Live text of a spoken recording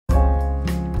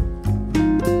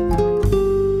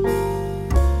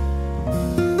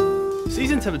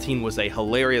9/17 was a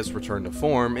hilarious return to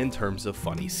form in terms of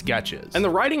funny sketches, and the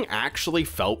writing actually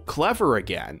felt clever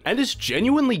again, and is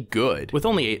genuinely good. With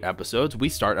only 8 episodes, we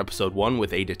start episode 1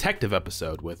 with a detective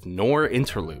episode with Noir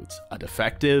interludes, a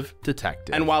defective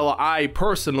detective. And while I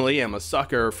personally am a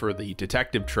sucker for the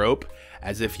detective trope,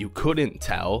 as if you couldn't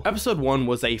tell, episode 1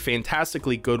 was a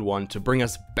fantastically good one to bring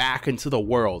us back into the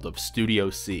world of Studio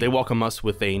C. They welcome us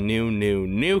with a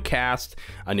new cast,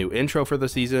 a new intro for the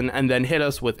season, and then hit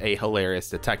us with a hilarious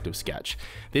detective sketch.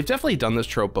 They've definitely done this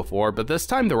trope before, but this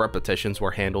time the repetitions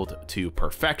were handled to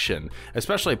perfection,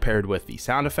 especially paired with the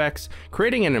sound effects,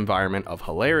 creating an environment of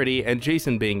hilarity, and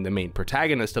Jason, being the main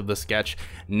protagonist of the sketch,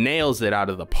 nails it out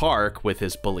of the park with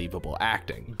his believable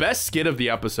acting. Best skit of the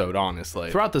episode,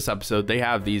 honestly. Throughout this episode, they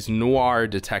have these noir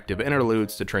detective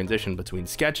interludes to transition between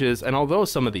sketches, and although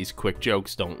some of these quick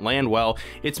jokes don't land well,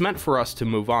 it's meant for us to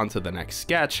move on to the next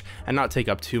sketch and not take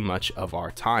up too much of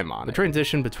our time on it. The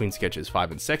transition between sketches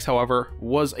 5 and 6, however,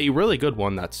 was a really good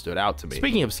one that stood out to me.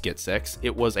 Speaking of skit 6,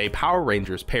 it was a Power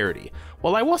Rangers parody.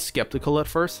 While I was skeptical at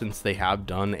first, since they have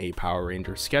done a Power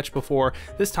Rangers sketch before,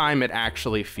 this time it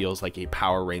actually feels like a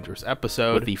Power Rangers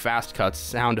episode with the fast cuts,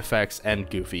 sound effects, and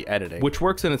goofy editing, which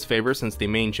works in its favor since the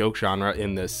main joke genre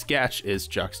in this sketch is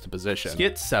juxtaposition.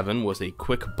 Skit 7 was a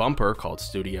quick bumper called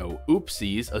Studio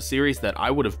Oopsies, a series that I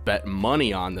would have bet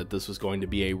money on that this was going to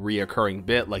be a reoccurring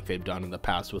bit like they've done in the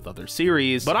past with other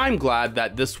series, but I'm glad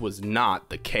that this was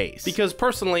not the case, because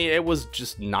personally it was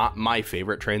just not my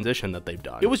favorite transition that they've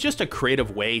done. It was just a creative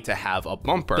way to have a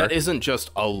bumper that isn't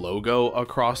just a logo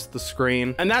across the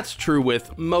screen, and that's true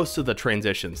with most of the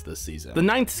transitions this season. The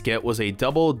 9th skit was a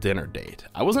double dinner date.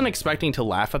 I wasn't expecting to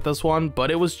laugh at this one,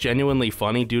 but it was genuinely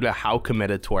funny due to how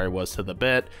committed I was to the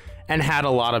bit, and had a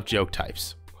lot of joke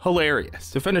types.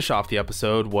 Hilarious. To finish off the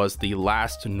episode was the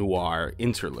last noir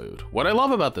interlude. What I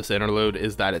love about this interlude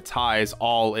is that it ties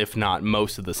all, if not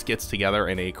most, of the skits together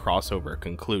in a crossover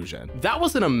conclusion. That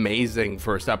was an amazing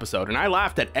first episode, and I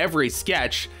laughed at every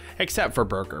sketch except for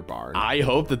Burger Barn. I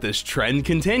hope that this trend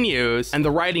continues, and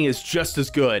the writing is just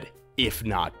as good, if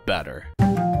not better.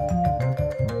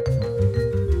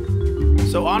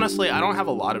 So honestly, I don't have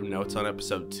a lot of notes on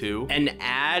episode 2. An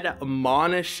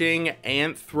admonishing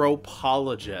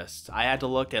anthropologist. I had to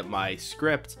look at my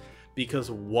script because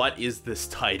what is this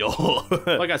title?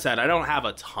 Like I said, I don't have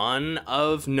a ton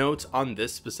of notes on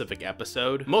this specific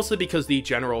episode, mostly because the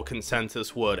general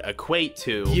consensus would equate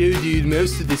to, yo dude,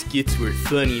 most of the skits were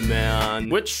funny, man.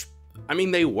 Which, I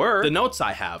mean, they were. The notes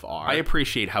I have are, I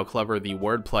appreciate how clever the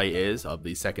wordplay is of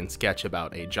the second sketch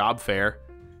about a job fair.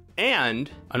 And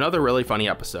another really funny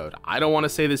episode. I don't want to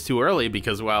say this too early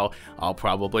because, well, I'll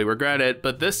probably regret it,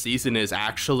 but this season is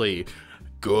actually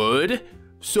good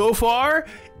so far.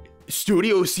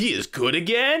 Studio C is good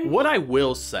again. What I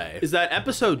will say is that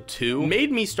episode 2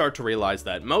 made me start to realize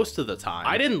that most of the time,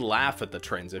 I didn't laugh at the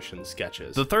transition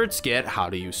sketches. The third skit, How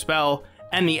Do You Spell?,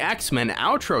 and the X-Men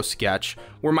outro sketch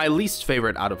were my least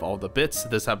favorite out of all the bits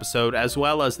this episode, as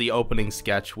well as the opening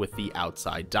sketch with the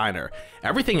outside diner.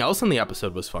 Everything else in the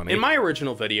episode was funny. In my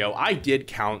original video, I did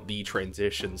count the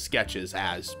transition sketches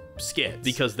as skits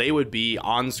because they would be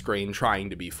on screen trying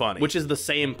to be funny, which is the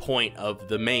same point of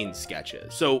the main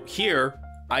sketches. So here,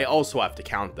 I also have to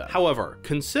count them. However,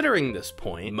 considering this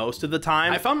point, most of the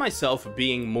time, I found myself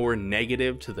being more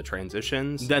negative to the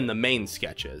transitions than the main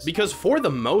sketches. Because for the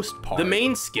most part, the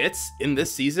main skits in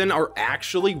this season are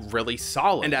actually really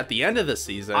solid. And at the end of the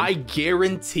season, I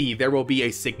guarantee there will be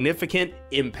a significant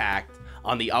impact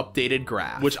on the updated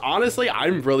graph, which honestly,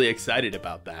 I'm really excited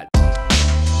about that.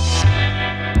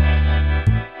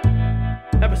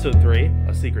 Episode 3,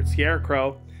 A Secret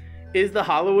Scarecrow, is the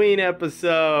Halloween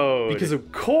episode. Because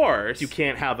of course, you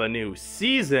can't have a new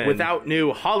season without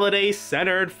new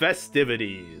holiday-centered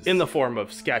festivities. In the form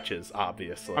of sketches,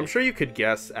 obviously. I'm sure you could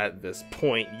guess at this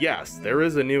point, yes, there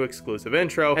is a new exclusive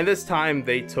intro, and this time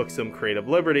they took some creative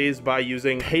liberties by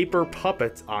using paper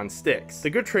puppets on sticks. The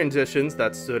good transitions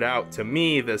that stood out to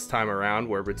me this time around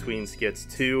were between skits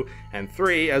 2 and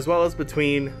 3, as well as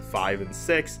between 5 and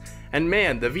 6, and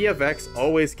man, the VFX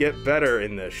always get better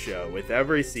in this show with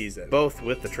every season, both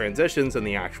with the transitions and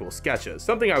the actual sketches.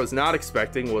 Something I was not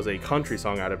expecting was a country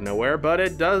song out of nowhere, but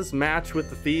it does match with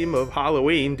the theme of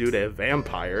Halloween due to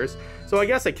vampires, so I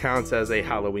guess it counts as a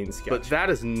Halloween sketch. But that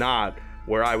is not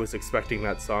where I was expecting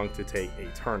that song to take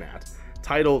a turn at.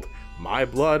 Titled, My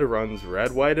Blood Runs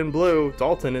Red, White, and Blue,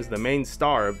 Dalton is the main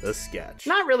star of the sketch.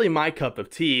 Not really my cup of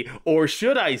tea, or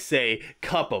should I say,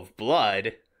 cup of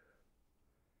blood,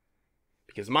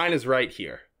 because mine is right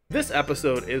here. This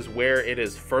episode is where it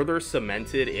is further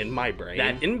cemented in my brain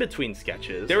that in between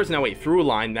sketches, there is now a through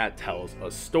line that tells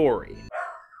a story.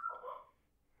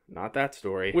 not that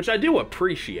story, which I do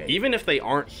appreciate, even if they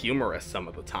aren't humorous some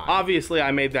of the time. Obviously, I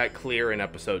made that clear in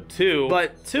episode 2,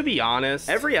 but to be honest,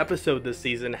 every episode this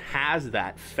season has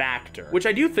that factor, which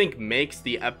I do think makes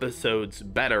the episodes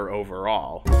better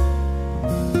overall.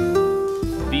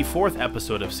 The 4th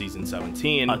episode of season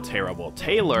 17, A Terrible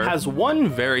Tailor, has one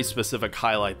very specific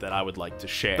highlight that I would like to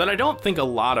share that I don't think a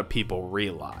lot of people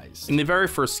realize. In the very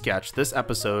first sketch, this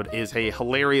episode is a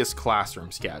hilarious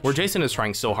classroom sketch where Jason is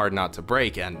trying so hard not to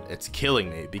break, and it's killing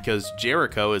me because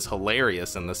Jericho is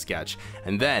hilarious in the sketch.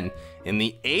 And then in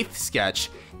the 8th sketch,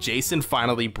 Jason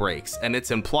finally breaks, and it's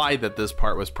implied that this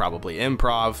part was probably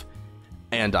improv,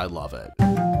 and I love it.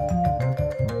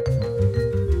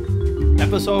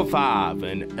 Episode 5,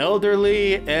 An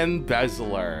Elderly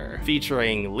Embezzler,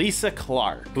 featuring Lisa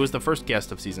Clark, who was the first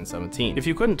guest of season 17. If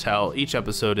you couldn't tell, each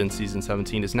episode in season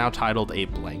 17 is now titled a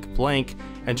blank blank,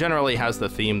 and generally has the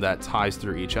theme that ties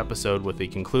through each episode with a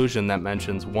conclusion that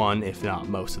mentions one, if not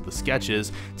most of the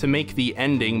sketches, to make the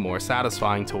ending more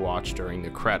satisfying to watch during the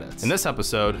credits. In this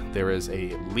episode, there is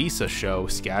a Lisa Show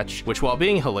sketch, which while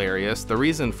being hilarious, the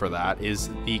reason for that is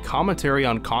the commentary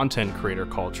on content creator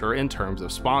culture in terms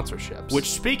of sponsorships. Which,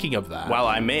 speaking of that, while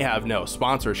I may have no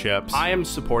sponsorships, I am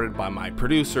supported by my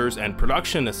producers and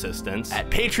production assistants at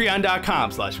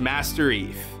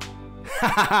patreon.com/MasterEth.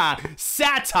 Haha,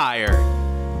 satire!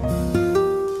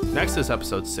 Next is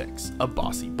episode 6, A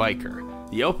Bossy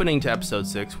Biker. The opening to episode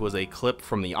 6 was a clip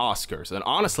from the Oscars, and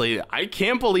honestly, I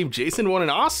can't believe Jason won an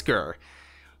Oscar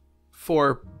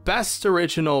for Best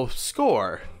Original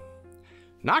Score.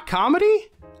 Not comedy?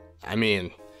 I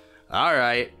mean,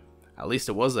 alright. At least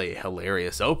it was a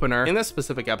hilarious opener. In this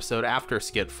specific episode, after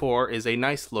skit 4, is a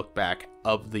nice look back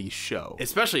of the show,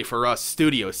 especially for us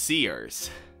studio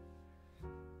seers.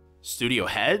 Studio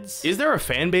heads? Is there a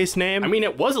fan base name? I mean,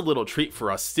 it was a little treat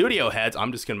for us studio heads.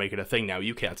 I'm just gonna make it a thing now,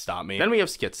 you can't stop me. Then we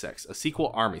have skit 6, a sequel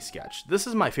army sketch. This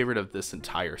is my favorite of this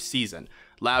entire season.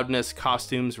 Loudness,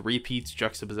 costumes, repeats,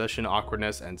 juxtaposition,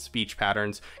 awkwardness, and speech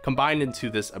patterns combined into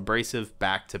this abrasive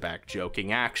back-to-back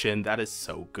joking action that is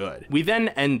so good. We then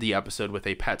end the episode with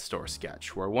a pet store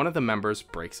sketch where one of the members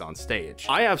breaks on stage.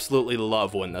 I absolutely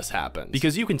love when this happens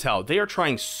because you can tell they are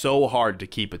trying so hard to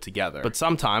keep it together. But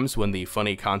sometimes when the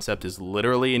funny concept is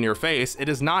literally in your face, it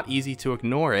is not easy to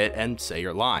ignore it and say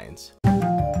your lines.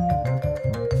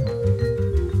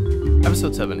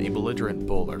 Episode 7, A Belligerent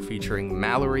Bowler, featuring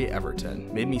Mallory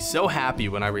Everton, made me so happy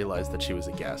when I realized that she was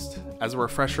a guest. As a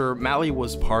refresher, Mally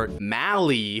was part-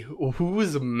 Mally?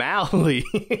 Who's Mally?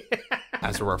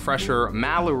 As a refresher,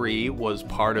 Mallory was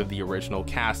part of the original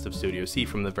cast of Studio C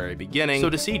from the very beginning,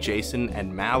 so to see Jason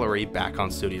and Mallory back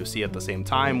on Studio C at the same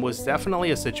time was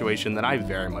definitely a situation that I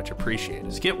very much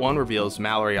appreciated. Skit 1 reveals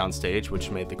Mallory on stage,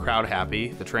 which made the crowd happy.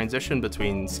 The transition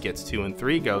between skits 2 and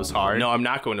 3 goes hard. No, I'm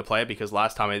not going to play it because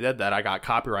last time I did that, I got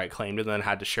copyright claimed and then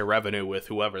had to share revenue with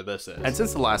whoever this is. And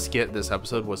since the last skit this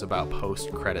episode was about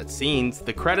post-credit scenes,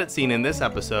 the credit scene in this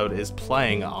episode is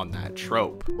playing on that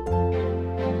trope.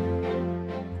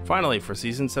 Finally, for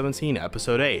season 17,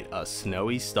 episode 8, A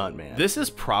Snowy Stuntman. This is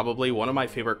probably one of my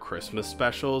favorite Christmas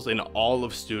specials in all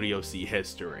of Studio C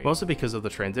history, mostly because of the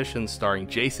transition starring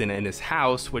Jason in his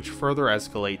house, which further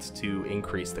escalates to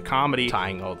increase the comedy,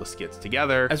 tying all the skits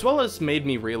together, as well as made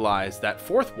me realize that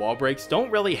fourth wall breaks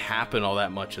don't really happen all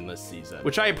that much in this season,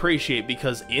 which I appreciate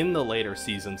because in the later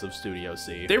seasons of Studio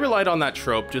C, they relied on that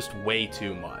trope just way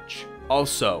too much.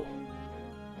 Also,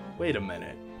 wait a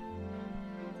minute.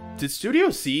 Did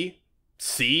Studio C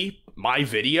see my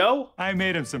video? I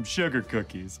made him some sugar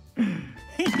cookies.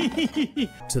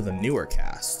 To the newer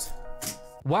cast.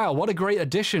 Wow, what a great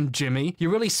addition, Jimmy.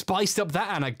 You really spiced up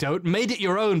that anecdote, made it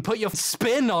your own, put your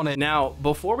spin on it. Now,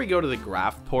 before we go to the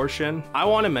graph portion, I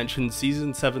want to mention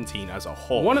season 17 as a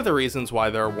whole. One of the reasons why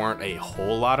there weren't a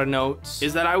whole lot of notes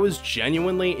is that I was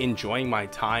genuinely enjoying my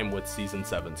time with season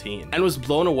 17 and was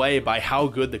blown away by how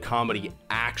good the comedy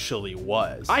actually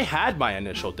was. I had my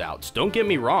initial doubts, don't get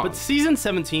me wrong, but season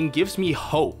 17 gives me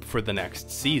hope for the next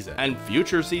season and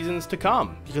future seasons to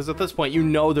come, because at this point you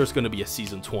know there's going to be a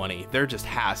season 20. There just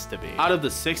has to be. Out of the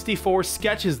 64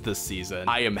 sketches this season,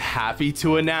 I am happy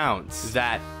to announce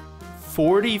that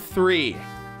 43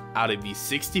 out of these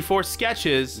 64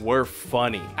 sketches were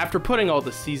funny. After putting all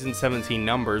the season 17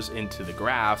 numbers into the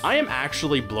graph, I am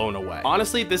actually blown away.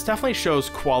 Honestly, this definitely shows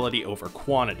quality over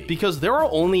quantity because there are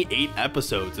only 8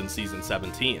 episodes in season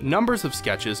 17. Numbers of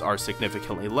sketches are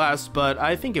significantly less, but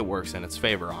I think it works in its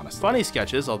favor, honestly. Funny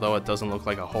sketches, although it doesn't look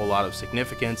like a whole lot of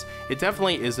significance, it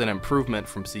definitely is an improvement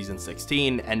from season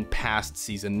 16 and past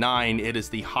season 9. It is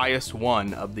the highest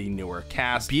one of the newer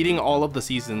cast, beating all of the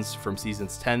seasons from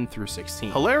seasons 10 through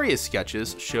 16. Hilarious hilarious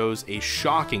sketches shows a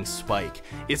shocking spike.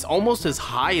 It's almost as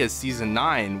high as season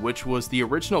 9, which was the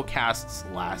original cast's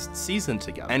last season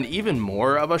together. And even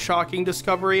more of a shocking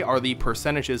discovery are the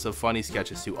percentages of funny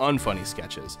sketches to unfunny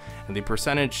sketches. And the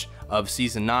percentage of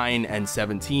season 9 and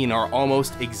 17 are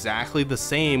almost exactly the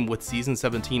same, with season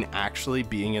 17 actually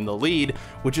being in the lead,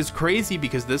 which is crazy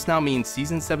because this now means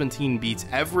season 17 beats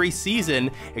every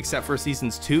season except for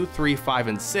seasons 2, 3, 5,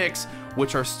 and 6,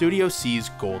 which are Studio C's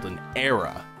golden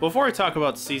era. Before I talk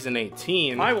about season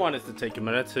 18, I wanted to take a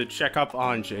minute to check up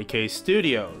on JK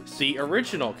Studios, the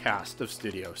original cast of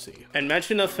Studio C, and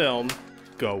mention a film,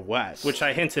 Go West, which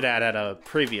I hinted at a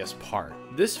previous part.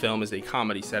 This film is a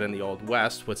comedy set in the Old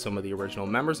West with some of the original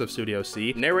members of Studio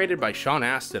C, narrated by Sean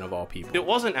Astin of all people. It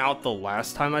wasn't out the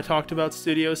last time I talked about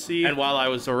Studio C, and while I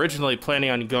was originally planning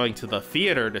on going to the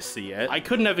theater to see it, I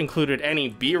couldn't have included any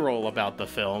B-roll about the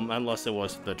film unless it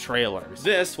was the trailers.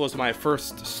 This was my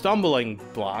first stumbling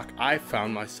block I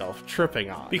found myself tripping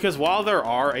on. Because while there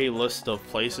are a list of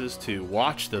places to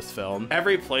watch this film,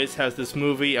 every place has this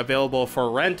movie available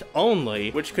for rent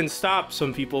only, which can stop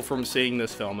some people from seeing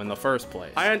this film in the first place.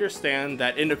 I understand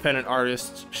that independent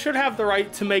artists should have the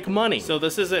right to make money, so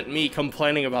this isn't me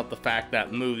complaining about the fact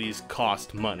that movies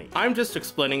cost money. I'm just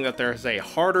explaining that there's a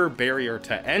harder barrier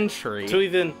to entry to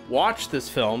even watch this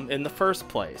film in the first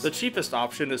place. The cheapest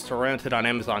option is to rent it on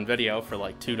Amazon Video for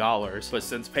like $2, but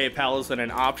since PayPal isn't an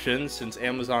option, since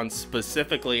Amazon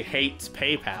specifically hates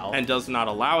PayPal and does not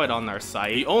allow it on their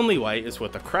site, the only way is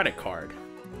with a credit card.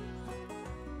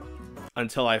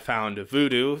 Until I found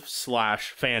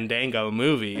Vudu/Fandango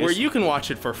Movies, where you can watch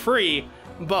it for free,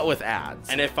 but with ads.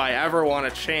 And if I ever want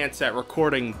a chance at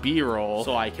recording B-roll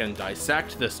so I can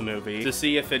dissect this movie to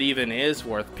see if it even is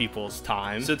worth people's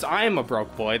time, since I am a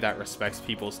broke boy that respects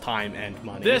people's time and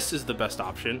money, this is the best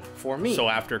option for me. So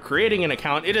after creating an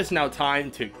account, it is now time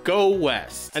to go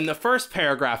west. And the first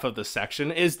paragraph of the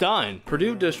section is done.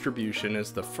 Purdue Distribution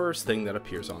is the first thing that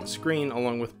appears on screen,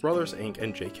 along with Brothers Inc.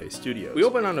 and JK Studios. We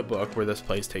open on a book where this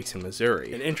place takes in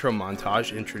Missouri. An intro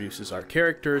montage introduces our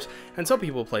characters, and some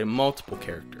people play multiple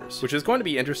characters, which is going to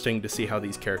be interesting to see how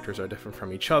these characters are different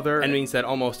from each other, and means that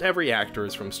almost every actor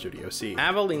is from Studio C.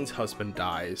 Aveline's husband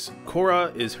dies,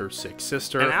 Cora is her sick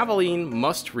sister, and Aveline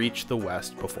must reach the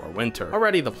West before winter.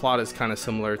 Already the plot is kind of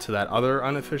similar to that other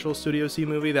unofficial Studio C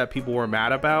movie that people were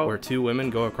mad about, where two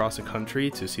women go across a country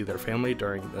to see their family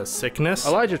during the sickness.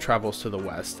 Elijah travels to the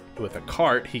West with a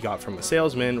cart he got from a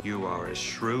salesman. You are as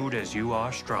shrewd as you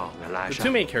are strong, Elijah. The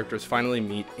two main characters finally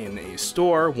meet in a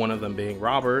store, one of them being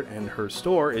Robert, and her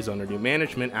store is under new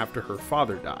management after her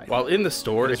father died. While in the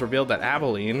store, it is revealed that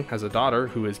Aveline has a daughter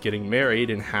who is getting married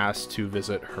and has to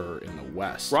visit her in the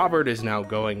West. Robert is now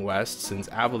going west since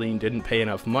Aveline didn't pay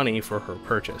enough money for her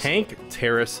purchase. Hank,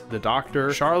 Terrace, the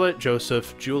doctor, Charlotte,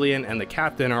 Joseph, Julian, and the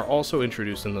captain are also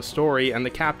introduced in the story, and the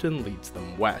captain leads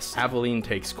them west. Aveline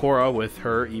takes Cora with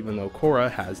her, even though Cora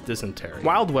has dysentery.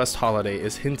 Wild West holiday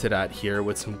is hinted at here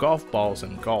with some golf balls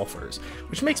and golfers,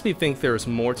 which makes me think there is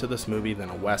more to this movie than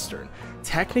a Western.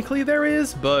 Technically there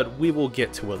is, but we will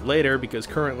get to it later because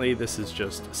currently this is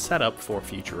just set up for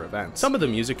future events. Some of the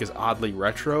music is oddly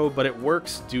retro, but it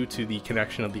works due to the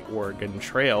connection of the Oregon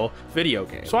Trail video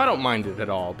game, so I don't mind it at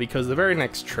all because the very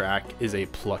next track is a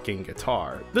plucking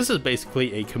guitar. This is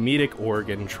basically a comedic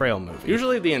Oregon Trail movie.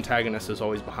 Usually the antagonist is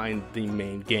always behind the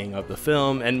main gang of the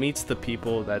film and meets the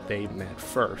people that they met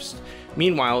first.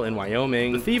 Meanwhile, in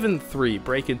Wyoming, the Thievin' Three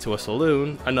break into a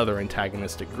saloon, another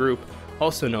antagonistic group,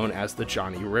 also known as the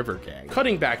Johnny River Gang.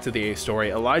 Cutting back to the A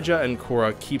story, Elijah and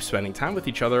Cora keep spending time with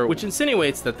each other, which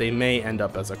insinuates that they may end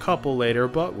up as a couple later,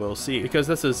 but we'll see, because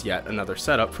this is yet another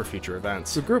setup for future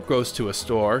events. The group goes to a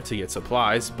store to get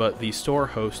supplies, but the store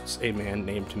hosts a man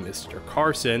named Mr.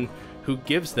 Carson, who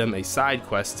gives them a side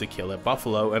quest to kill a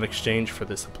buffalo in exchange for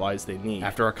the supplies they need.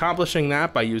 After accomplishing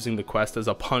that by using the quest as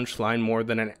a punchline more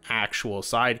than an actual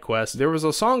side quest, there was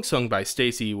a song sung by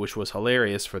Stacy which was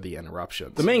hilarious for the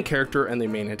interruptions. The main character and the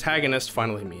main antagonist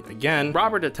finally meet again.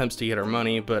 Robert attempts to get her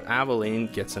money, but Aveline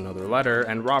gets another letter,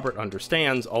 and Robert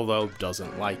understands, although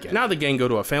doesn't like it. Now the gang go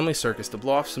to a family circus to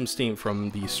blow off some steam from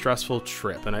the stressful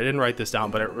trip, and I didn't write this down,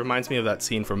 but it reminds me of that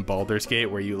scene from Baldur's Gate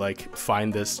where you like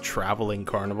find this traveling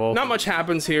carnival. Not much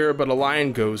happens here, but a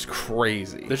lion goes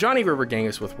crazy. The Johnny River gang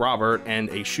is with Robert, and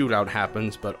a shootout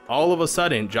happens, but all of a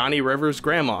sudden, Johnny River's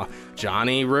grandma,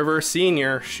 Johnny River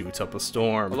Sr., shoots up a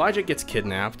storm. Elijah gets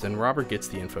kidnapped, and Robert gets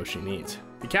the info she needs.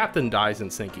 The captain dies in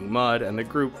sinking mud, and the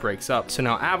group breaks up, so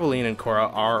now Aveline and Cora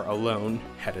are alone,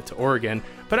 headed to Oregon,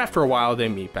 but after a while they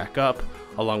meet back up,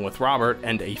 along with Robert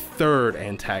and a third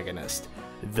antagonist,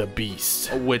 the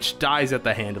Beast, which dies at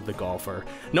the hand of the golfer.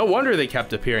 No wonder they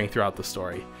kept appearing throughout the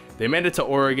story. They made it to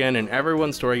Oregon, and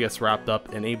everyone's story gets wrapped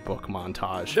up in a book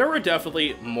montage. There were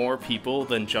definitely more people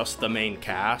than just the main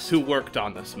cast who worked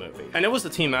on this movie, and it was a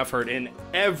team effort in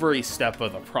every step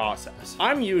of the process.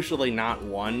 I'm usually not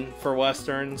one for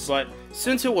Westerns, but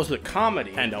since it was a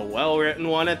comedy, and a well-written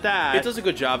one at that, it does a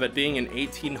good job at being an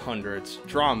 1800s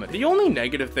drama. The only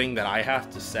negative thing that I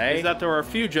have to say is that there are a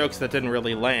few jokes that didn't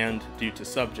really land due to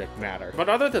subject matter. But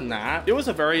other than that, it was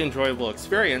a very enjoyable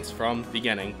experience from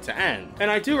beginning to end.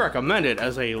 And I do recommend it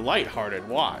as a lighthearted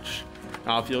watch.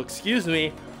 Now, if you'll excuse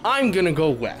me, I'm gonna go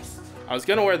west. I was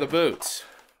gonna wear the boots,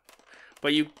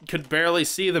 but you could barely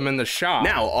see them in the shop.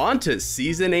 Now, on to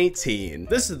season 18.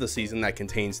 This is the season that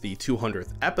contains the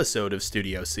 200th episode of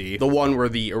Studio C, the one where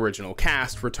the original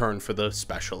cast returned for the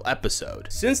special episode.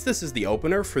 Since this is the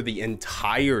opener for the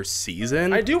entire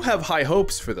season, I do have high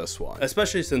hopes for this one,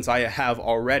 especially since I have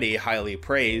already highly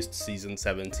praised season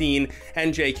 17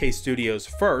 and JK Studios'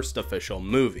 first official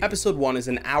movie. Episode 1 is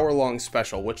an hour-long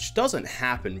special, which doesn't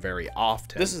happen very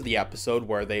often. This is the episode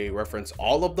where they reference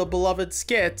all of the beloved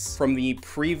skits from the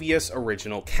previous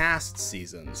original cast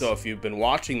seasons. So if you've been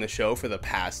watching the show for the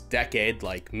past decade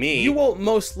like me, you will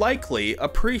most likely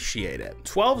appreciate it.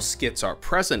 12 skits are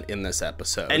present in this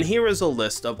episode, and here is a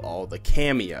list of all the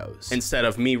cameos, instead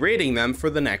of me reading them for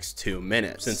the next 2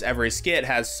 minutes, since every skit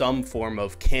has some form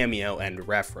of cameo and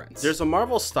reference. There's a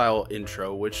Marvel-style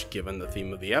intro, which, given the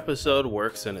theme of the episode,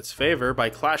 works in its favor by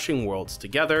clashing worlds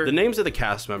together. The names of the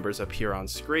cast members appear on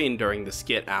screen during the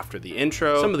skit after the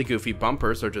intro. Some of the goofy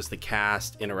bumpers are just the cast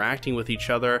interacting with each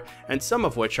other, and some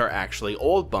of which are actually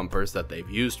old bumpers that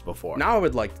they've used before. Now I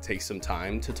would like to take some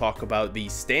time to talk about the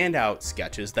standout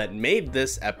sketches that made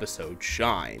this episode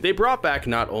shine. They brought back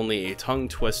not only a tongue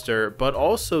twister, but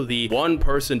also the one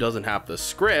person doesn't have the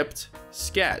script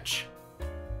sketch.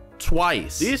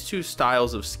 Twice. These two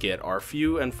styles of skit are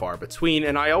few and far between,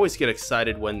 and I always get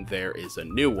excited when there is a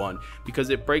new one, because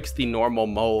it breaks the normal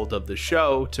mold of the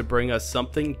show to bring us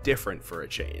something different for a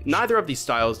change. Neither of these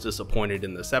styles disappointed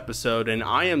in this episode, and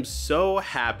I am so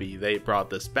happy they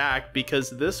brought this back, because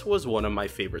this was one of my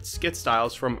favorite skit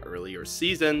styles from earlier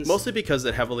seasons, mostly because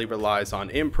it heavily relies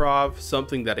on improv,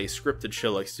 something that a scripted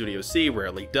show like Studio C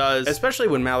rarely does, especially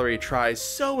when Mallory tries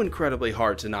so incredibly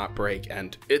hard to not break,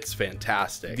 and it's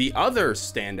fantastic. The other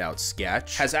standout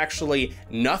sketch has actually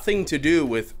nothing to do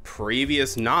with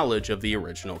previous knowledge of the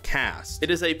original cast. It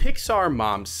is a Pixar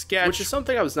mom sketch, which is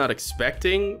something I was not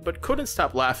expecting, but couldn't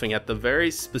stop laughing at the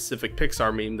very specific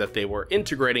Pixar meme that they were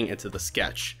integrating into the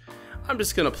sketch. I'm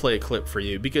just gonna play a clip for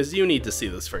you because you need to see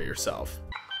this for yourself.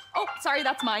 Oh, sorry,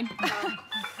 that's mine.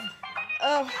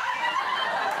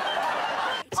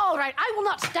 All right, I will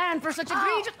not stand for such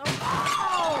egregious...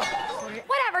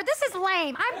 Whatever, this is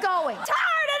lame. I'm going. Tired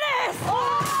of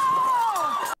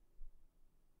this!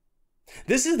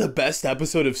 This is the best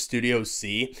episode of Studio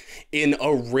C in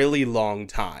a really long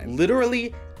time.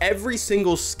 Literally every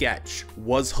single sketch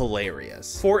was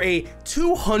hilarious. For a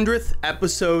 200th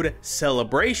episode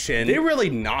celebration, they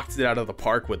really knocked it out of the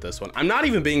park with this one. I'm not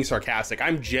even being sarcastic,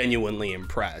 I'm genuinely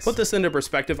impressed. Put this into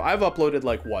perspective, I've uploaded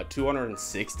like, what,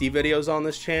 260 videos on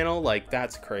this channel? Like,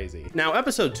 that's crazy. Now,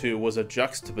 episode 2 was a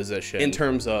juxtaposition in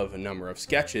terms of a number of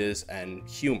sketches and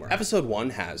humor. Episode 1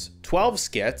 has 12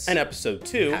 skits, and episode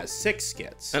 2 has 6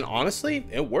 skits. And honestly,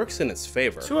 it works in its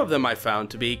favor. 2 of them I found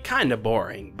to be kinda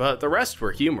boring, but the rest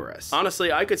were humorous.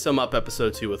 Honestly, I could sum up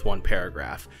episode 2 with one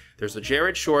paragraph. There's a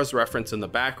Jared Shores reference in the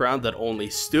background that only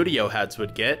studio heads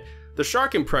would get. The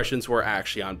shark impressions were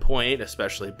actually on point,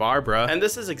 especially Barbara, and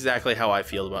this is exactly how I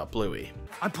feel about Bluey.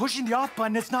 I'm pushing the off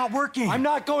button, it's not working. I'm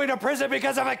not going to prison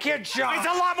because of a kid show. It's a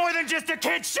lot more than just a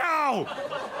kid show.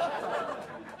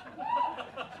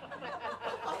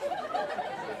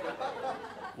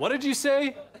 What did you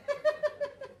say?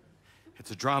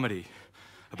 It's a dramedy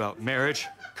about marriage,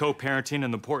 co-parenting,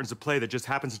 and the importance of play that just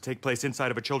happens to take place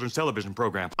inside of a children's television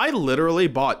program. I literally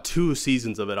bought 2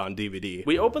 seasons of it on DVD.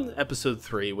 We opened episode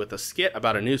 3 with a skit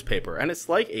about a newspaper, and it's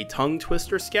like a tongue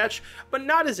twister sketch, but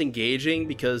not as engaging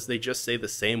because they just say the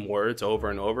same words over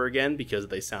and over again because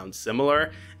they sound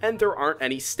similar, and there aren't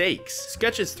any stakes.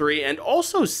 Sketches 3 and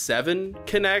also 7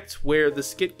 connect, where the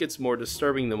skit gets more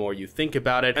disturbing the more you think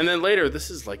about it, and then later this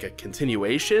is like a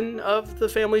continuation of the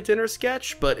family dinner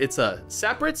sketch, but it's a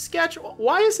separate sketch.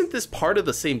 Why isn't this part of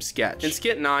the same sketch? In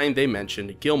skit 9, they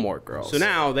mentioned Gilmore Girls. So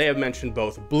now they have mentioned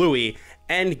both Bluey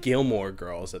and Gilmore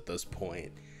Girls at this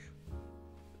point.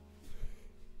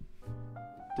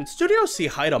 Did Studio C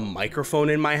hide a microphone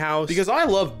in my house? Because I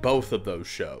love both of those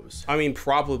shows. I mean,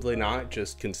 probably not,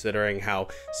 just considering how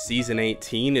season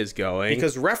 18 is going,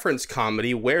 because reference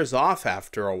comedy wears off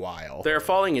after a while. They're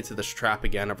falling into this trap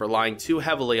again of relying too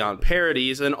heavily on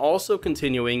parodies and also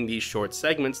continuing these short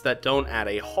segments that don't add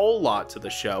a whole lot to the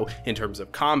show in terms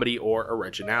of comedy or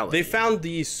originality. They found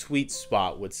the sweet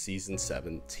spot with season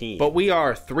 17, but we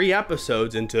are 3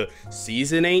 episodes into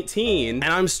season 18,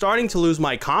 and I'm starting to lose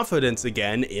my confidence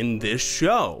again in this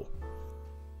show.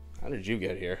 How did you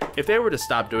get here? If they were to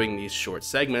stop doing these short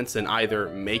segments and either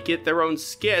make it their own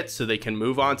skit so they can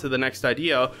move on to the next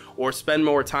idea, or spend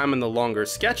more time on the longer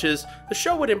sketches, the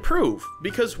show would improve,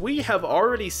 because we have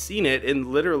already seen it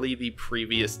in literally the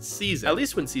previous season. At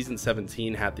least when season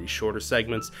 17 had these shorter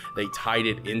segments, they tied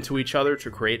it into each other to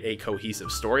create a cohesive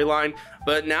storyline,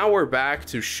 but now we're back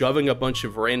to shoving a bunch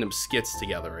of random skits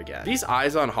together again. These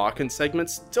Eyes on Hawkins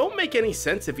segments don't make any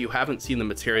sense if you haven't seen the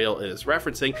material it is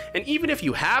referencing, and even if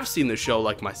you have seen the show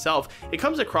like myself, it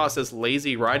comes across as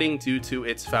lazy writing due to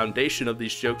its foundation of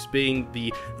these jokes being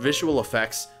the visual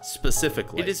effects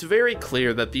specifically. It is very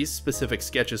clear that these specific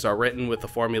sketches are written with the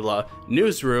formula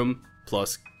newsroom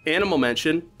plus animal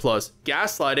mention plus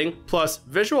gaslighting plus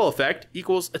visual effect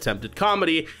equals attempted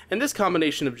comedy, and this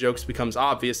combination of jokes becomes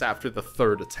obvious after the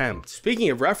 3rd attempt. Speaking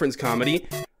of reference comedy,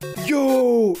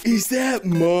 yo, is that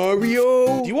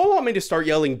Mario? Do you all want me to start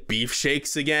yelling beef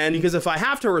shakes again? Because if I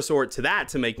have to resort to that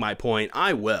to make my point,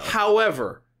 I will.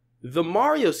 However, the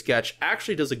Mario sketch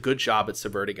actually does a good job at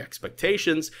subverting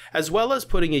expectations, as well as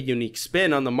putting a unique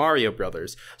spin on the Mario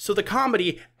Brothers, so the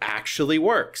comedy actually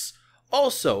works.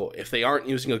 Also, if they aren't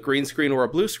using a green screen or a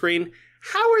blue screen,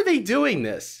 how are they doing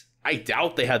this? I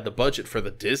doubt they had the budget for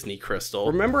the Disney crystal.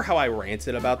 Remember how I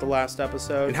ranted about the last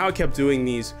episode? And how I kept doing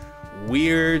these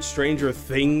weird Stranger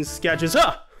Things sketches?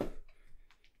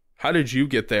 How did you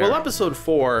get there? Well, episode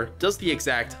 4 does the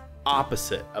exact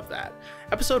opposite of that.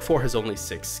 Episode 4 has only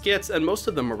 6 skits, and most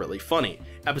of them are really funny.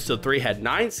 Episode 3 had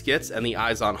 9 skits, and the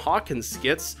Eyes on Hawkins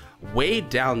skits weighed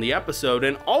down the episode,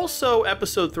 and also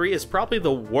episode 3 is probably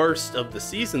the worst of the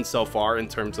season so far in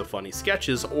terms of funny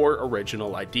sketches or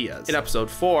original ideas. In episode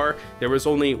 4, there was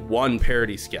only 1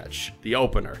 parody sketch, the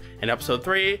opener. In episode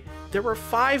 3, there were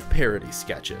 5 parody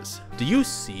sketches. Do you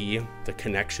see the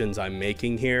connections I'm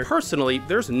making here? Personally,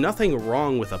 there's nothing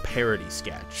wrong with a parody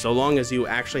sketch, so long as you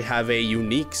actually have a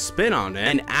unique spin on it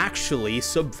and actually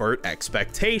subvert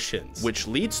expectations, which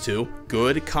leads to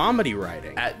good comedy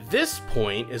writing. At this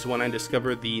point is when I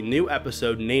discovered the new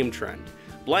episode name trend,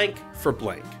 blank for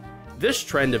blank. This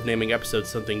trend of naming episodes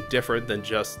something different than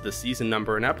just the season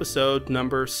number and episode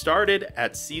number started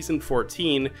at season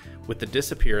 14 with the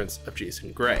disappearance of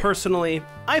Jason Gray. Personally,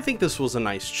 I think this was a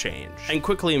nice change, and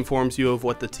quickly informs you of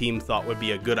what the team thought would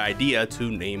be a good idea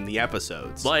to name the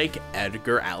episodes, like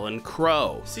Edgar Allan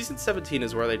Crow. Season 17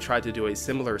 is where they tried to do a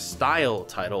similar style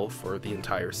title for the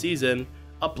entire season,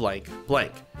 a blank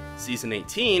blank. Season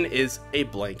 18 is a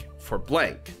blank for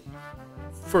blank,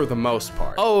 for the most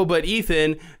part. Oh, but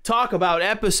Ethan, talk about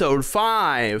episode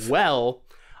 5. Well,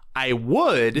 I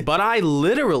would, but I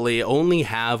literally only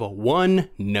have 1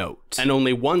 note and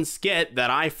only 1 skit that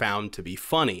I found to be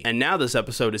funny. And now this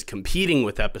episode is competing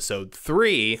with episode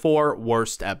 3 for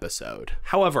worst episode.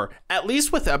 However, at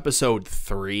least with episode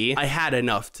 3, I had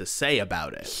enough to say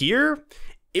about it. Here,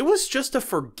 it was just a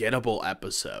forgettable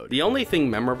episode. The only thing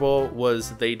memorable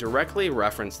was they directly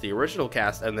referenced the original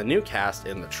cast and the new cast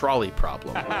in the trolley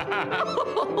problem.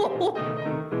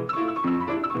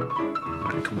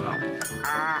 Come on.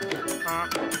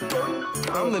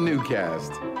 I'm the new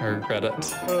cast. I regret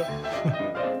it.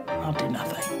 I'll do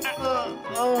nothing.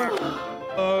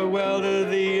 Well,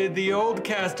 the old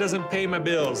cast doesn't pay my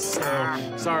bills,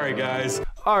 so sorry, guys.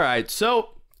 All right,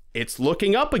 so it's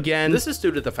looking up again. This is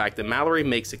due to the fact that Mallory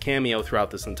makes a cameo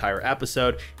throughout this entire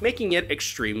episode, making it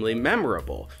extremely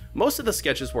memorable. Most of the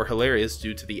sketches were hilarious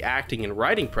due to the acting and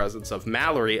writing presence of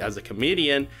Mallory as a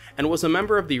comedian, and was a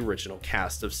member of the original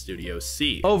cast of Studio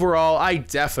C. Overall, I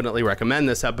definitely recommend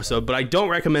this episode, but I don't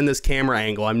recommend this camera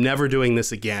angle. I'm never doing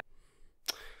this again.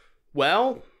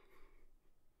 Well,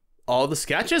 all the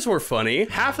sketches were funny.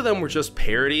 Half of them were just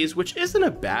parodies, which isn't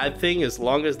a bad thing as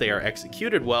long as they are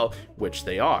executed well, which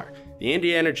they are. The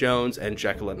Indiana Jones and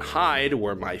Jekyll and Hyde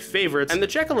were my favorites, and the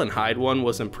Jekyll and Hyde one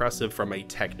was impressive from a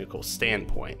technical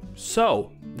standpoint.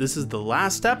 So, this is the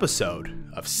last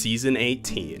episode of season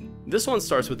 18. This one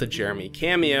starts with a Jeremy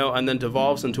cameo and then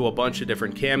devolves into a bunch of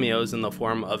different cameos in the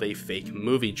form of a fake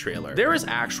movie trailer. There is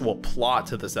actual plot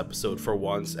to this episode for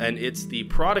once, and it's the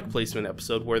product placement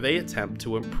episode where they attempt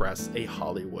to impress a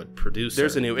Hollywood producer.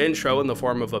 There's a new intro in the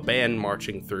form of a band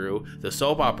marching through. The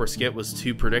soap opera skit was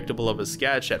too predictable of a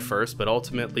sketch at first, but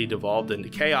ultimately devolved into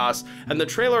chaos, and the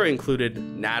trailer included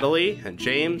Natalie and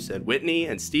James and Whitney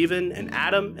and Steven and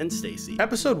Adam and Stacy.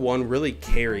 Episode 1 really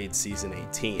carried season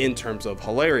 18 in terms of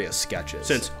hilarious sketches,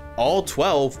 since all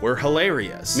 12 were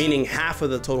hilarious, meaning half of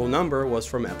the total number was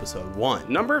from episode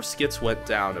 1. Number of skits went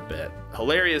down a bit,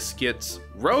 hilarious skits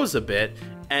rose a bit,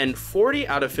 and 40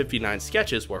 out of 59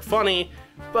 sketches were funny,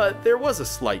 but there was a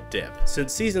slight dip.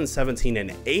 Since seasons 17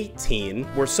 and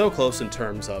 18 were so close in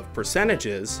terms of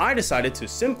percentages, I decided to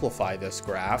simplify this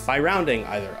graph by rounding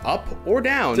either up or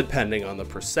down depending on the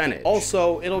percentage.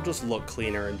 Also, it'll just look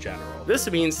cleaner in general.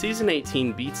 This means season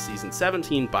 18 beats season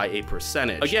 17 by a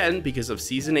percentage, again because of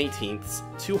season 18's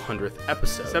 200th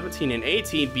episode. 17 and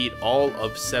 18 beat all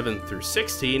of 7 through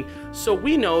 16, so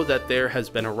we know that there has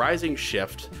been a rising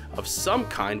shift of some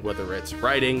kind, whether it's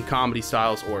writing, comedy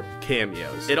styles, or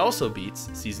cameos. It also beats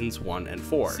seasons 1 and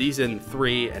 4. Season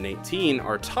 3 and 18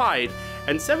 are tied,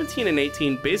 and 17 and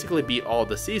 18 basically beat all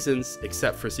the seasons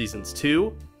except for seasons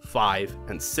 2, 5,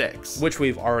 and 6, which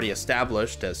we've already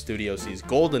established as Studio C's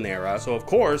golden era, so of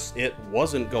course it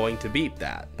wasn't going to beat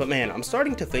that. But man, I'm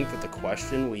starting to think that the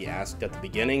question we asked at the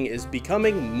beginning is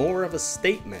becoming more of a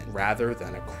statement rather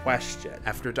than a question.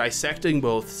 After dissecting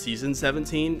both season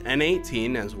 17 and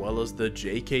 18, as well as the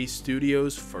JK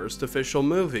Studios' first official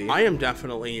movie, I am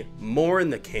definitely more in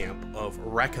the camp of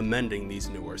recommending these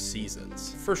newer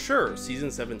seasons. For sure,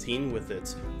 season 17 with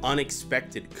its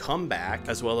unexpected comeback,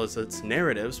 as well as its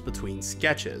narratives between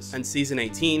sketches, and season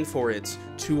 18 for its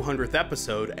 200th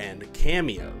episode and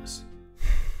cameos.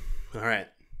 Alright,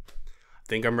 I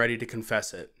think I'm ready to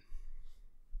confess it.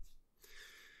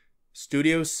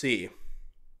 Studio C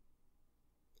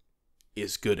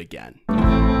is good again.